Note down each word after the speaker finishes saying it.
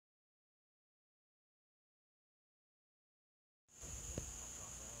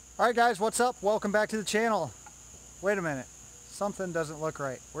Alright guys, what's up? Welcome back to the channel. Wait a minute, something doesn't look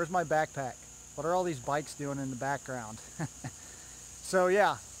right. Where's my backpack? What are all these bikes doing in the background? So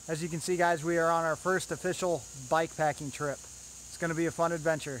yeah, as you can see guys, we are on our first official bike packing trip. It's going to be a fun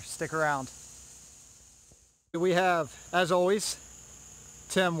adventure. Stick around. We have, as always,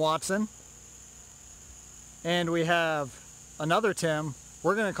 Tim Watson. And we have another Tim.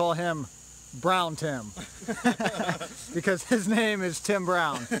 We're going to call him Brown Tim. Because his name is Tim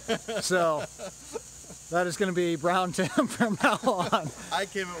Brown. So that is going to be Brown Tim from now on. I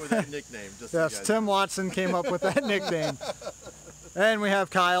came up with that nickname. Just yes, so Tim Watson came up with that nickname. And we have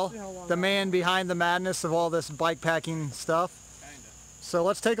Kyle, the man behind the madness of all this bike packing stuff. Kinda. So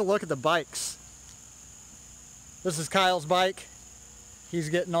let's take a look at the bikes. This is Kyle's bike. He's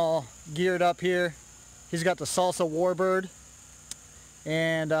getting all geared up here. He's got the Salsa Warbird.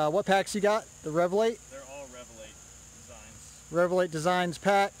 And what packs you got? The Revelate? They're all Revelate designs. Revelate Designs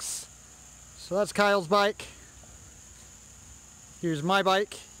packs. So that's Kyle's bike. Here's my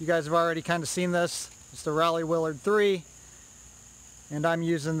bike. You guys have already kind of seen this. It's the Raleigh Willard 3. And I'm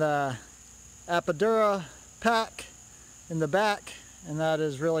using the apidura pack in the back. And that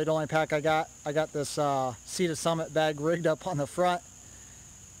is really the only pack I got. I got this Sea to Summit bag rigged up on the front.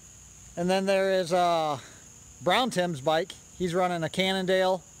 And then there is Brown Tim's bike. He's running a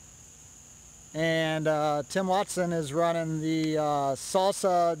Cannondale. And Tim Watson is running the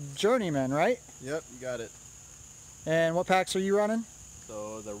Salsa Journeyman, right? Yep, you got it. And what packs are you running?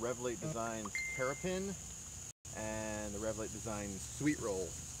 So the Revelate Designs Terrapin, and the Revelate Designs Sweet Roll,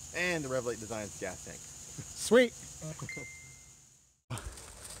 and the Revelate Designs Gas Tank. Sweet.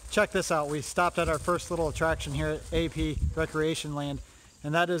 Check this out. We stopped at our first little attraction here at AEP Recreation Land,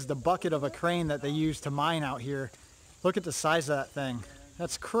 and that is the bucket of a crane that they use to mine out here. Look at the size of that thing.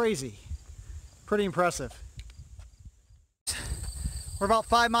 That's crazy. Pretty impressive. We're about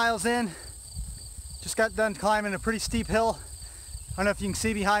 5 miles in. Just got done climbing a pretty steep hill. I don't know if you can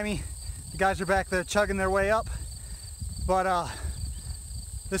see behind me. The guys are back there chugging their way up. But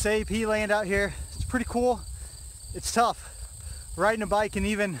this AEP land out here, it's pretty cool. It's tough. Riding a bike in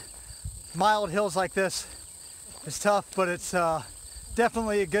even mild hills like this is tough, but it's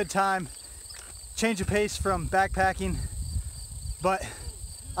definitely a good time. Change of pace from backpacking, but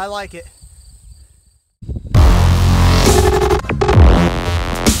I like it.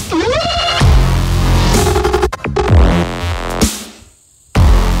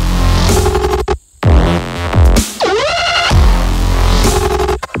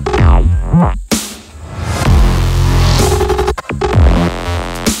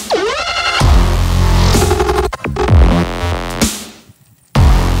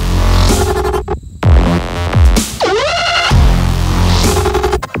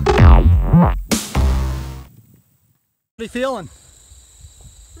 How you feeling?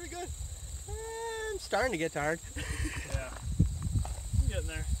 Pretty good. I'm starting to get tired. Yeah, I'm getting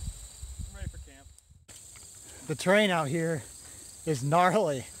there. I'm ready for camp. The terrain out here is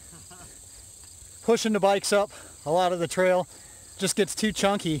gnarly. Pushing the bikes up a lot of the trail just gets too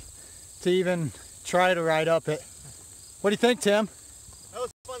chunky to even try to ride up it. What do you think, Tim? That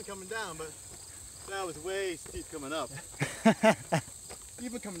was fun coming down, but that was way steep coming up.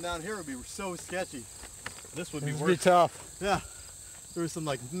 Even coming down here would be so sketchy. This would be This worse. would be tough. Yeah, there were some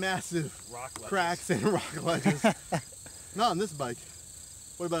like massive Rock ledges. cracks and rock ledges. Not on this bike.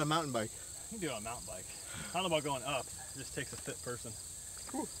 What about a mountain bike? You can do it on a mountain bike. I don't know about going up. It just takes a fit person.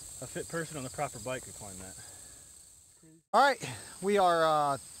 Whew. A fit person on the proper bike could climb that. All right, we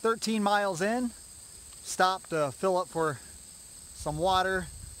are 13 miles in. Stopped to fill up for some water.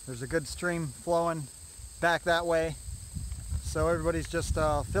 There's a good stream flowing back that way. So everybody's just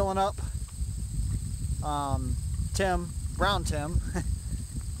filling up. Brown Tim,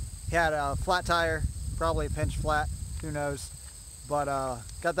 he had a flat tire, probably a pinch flat, who knows. But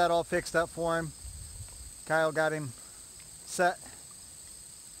got that all fixed up for him. Kyle got him set.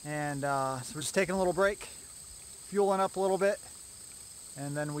 And so we're just taking a little break, fueling up a little bit,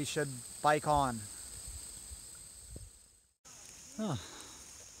 and then we should bike on.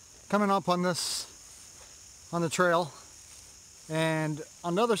 Coming up on the trail, and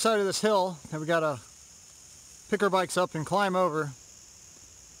on the other side of this hill that we gotta pick our bikes up and climb over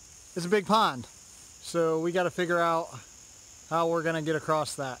is a big pond. So we gotta figure out how we're gonna get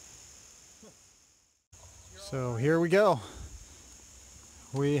across that. So here we go.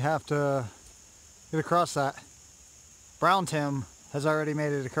 We have to get across that. Brown Tim has already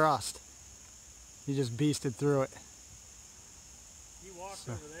made it across. He just beasted through it. He walked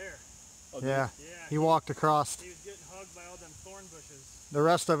over there. Oh, Yeah, Yeah, he walked across. He was getting by all them thorn bushes. The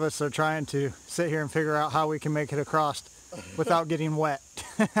rest of us are trying to sit here and figure out how we can make it across without getting wet.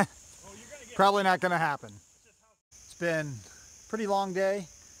 Probably not going to happen. It's been a pretty long day.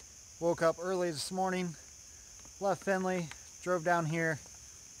 Woke up early this morning, left Findlay, drove down here.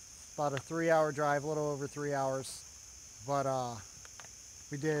 About a 3-hour drive, a little over 3 hours. But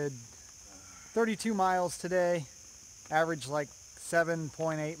we did 32 miles today, average like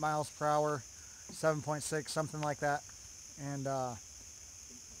 7.8 miles per hour, 7.6, something like that. And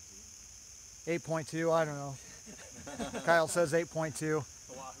 8.2, I don't know. Kyle says 8.2.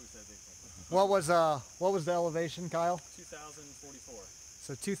 What was the elevation, Kyle? 2,044.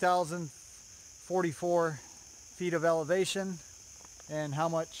 So 2,044 feet of elevation, and how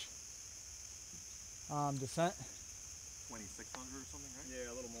much descent? 2,600 or something, right?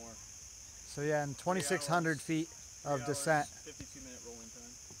 Yeah, a little more. So yeah, and 2,600 feet of descent. 52-minute rolling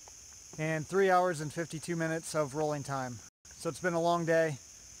time. And 3 hours and 52 minutes of rolling time. So it's been a long day.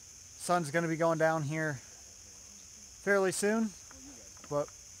 Sun's going to be going down here fairly soon, but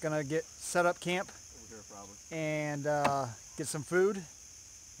gonna get set up camp and get some food,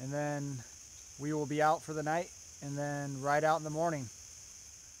 and then we will be out for the night and then ride out in the morning.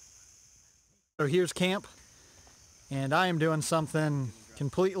 So here's camp, and I am doing something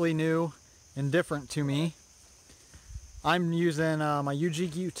completely new and different to me. I'm using my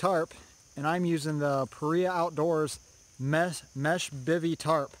UGQ tarp, and I'm using the Paria Outdoors mesh Bivy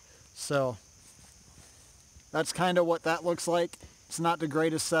tarp. So that's kind of what that looks like. It's not the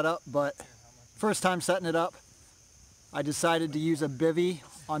greatest setup, but first time setting it up. I decided to use a Bivy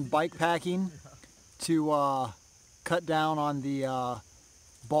on Bikepacking to cut down on the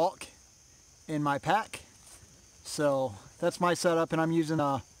bulk in my pack. So that's my setup, and I'm using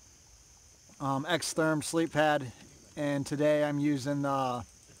a X-Therm sleep pad, and today I'm using the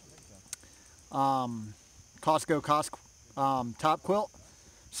Costco top quilt.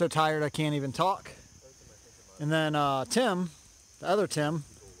 So tired I can't even talk. And then Tim, the other Tim,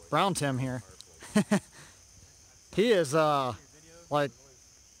 brown Tim here, he is like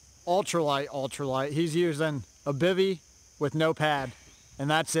ultralight. He's using a Bivy with no pad, and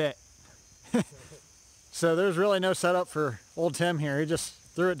that's it. So there's really no setup for old Tim here. He just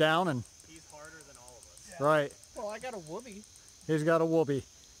threw it down, and he's harder than all of us. Yeah. Right. Well, I got a whoopee. He's got a whoopee.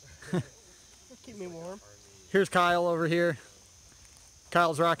 Keep me warm. Here's Kyle over here.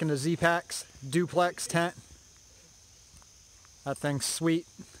 Kyle's rocking the Z-Packs duplex tent. That thing's sweet.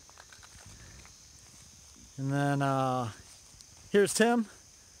 And then here's Tim,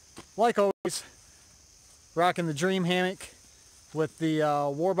 like always, rocking the Dream hammock with the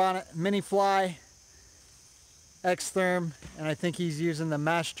War Bonnet Mini Fly X-Therm, and I think he's using the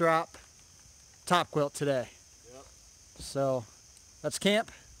Mash Drop top quilt today. Yep. So that's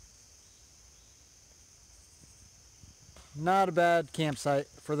camp. Not a bad campsite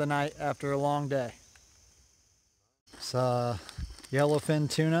for the night after a long day. It's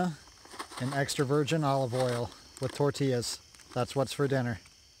yellowfin tuna and extra virgin olive oil with tortillas. That's what's for dinner.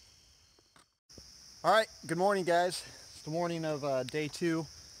 All right, good morning, guys. It's the morning of day 2.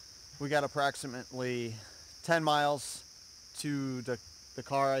 We got approximately 10 miles to the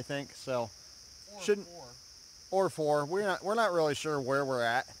car, I think. So or 4. We're not really sure where we're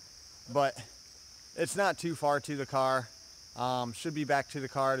at, but it's not too far to the car. Should be back to the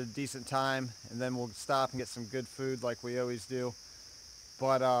car at a decent time, and then we'll stop and get some good food like we always do.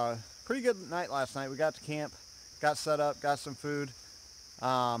 But pretty good night last night. We got to camp, got set up, got some food.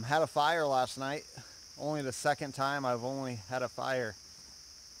 Had a fire last night. Only the second time I've only had a fire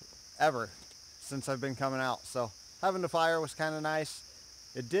ever since I've been coming out. So having the fire was kind of nice.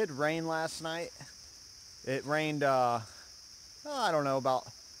 It did rain last night. It rained, I don't know, about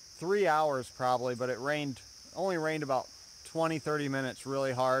 3 hours probably, but it only rained about 20-30 minutes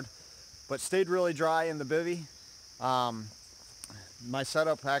really hard, but stayed really dry in the Bivy. My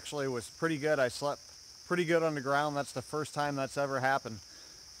setup actually was pretty good. I slept pretty good on the ground. That's the first time that's ever happened.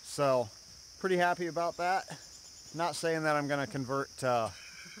 So pretty happy about that. Not saying that I'm going to convert to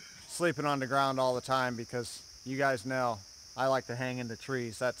sleeping on the ground all the time, because you guys know I like to hang in the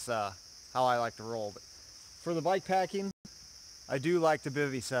trees. That's how I like to roll. But for the bike packing, I do like the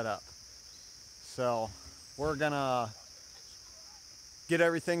Bivy setup. So we're gonna get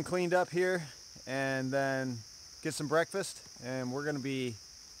everything cleaned up here and then get some breakfast, and we're gonna be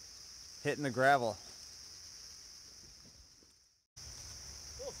hitting the gravel. A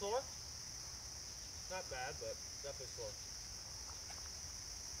little sore. Not bad, but definitely sore.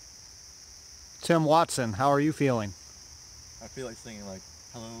 Tim Watson, how are you feeling? I feel like singing like,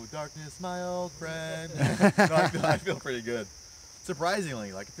 "Hello darkness, my old friend." No, I feel pretty good.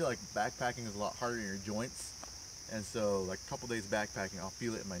 Surprisingly, like I feel like backpacking is a lot harder in your joints, and so like a couple days backpacking, I'll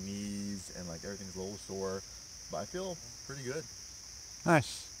feel it in my knees and like everything's a little sore. but I feel pretty good.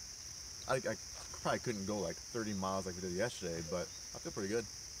 Nice. I probably couldn't go like 30 miles like we did yesterday, but I feel pretty good.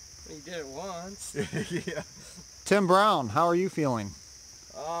 You did it once. Yeah. Tim Brown, how are you feeling?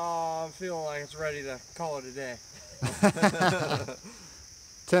 Oh, I'm feeling like it's ready to call it a day.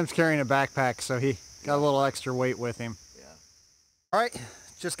 Tim's carrying a backpack, so he got a little extra weight with him. Yeah. All right,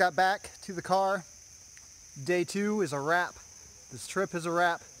 just got back to the car. Day 2 is a wrap. This trip is a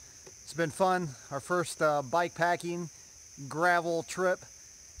wrap. It's been fun. Our first bike packing gravel trip.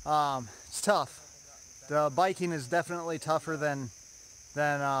 It's tough. The biking is definitely tougher than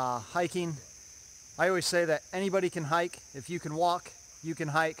hiking. I always say that anybody can hike. If you can walk, you can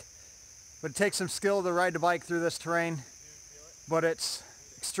hike. But it takes some skill to ride the bike through this terrain. But it's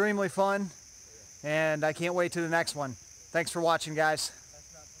extremely fun, and I can't wait to the next one. Thanks for watching, guys.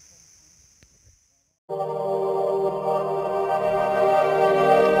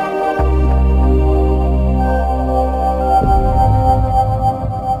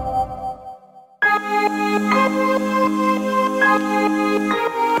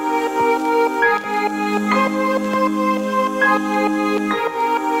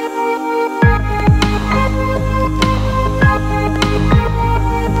 Thank you.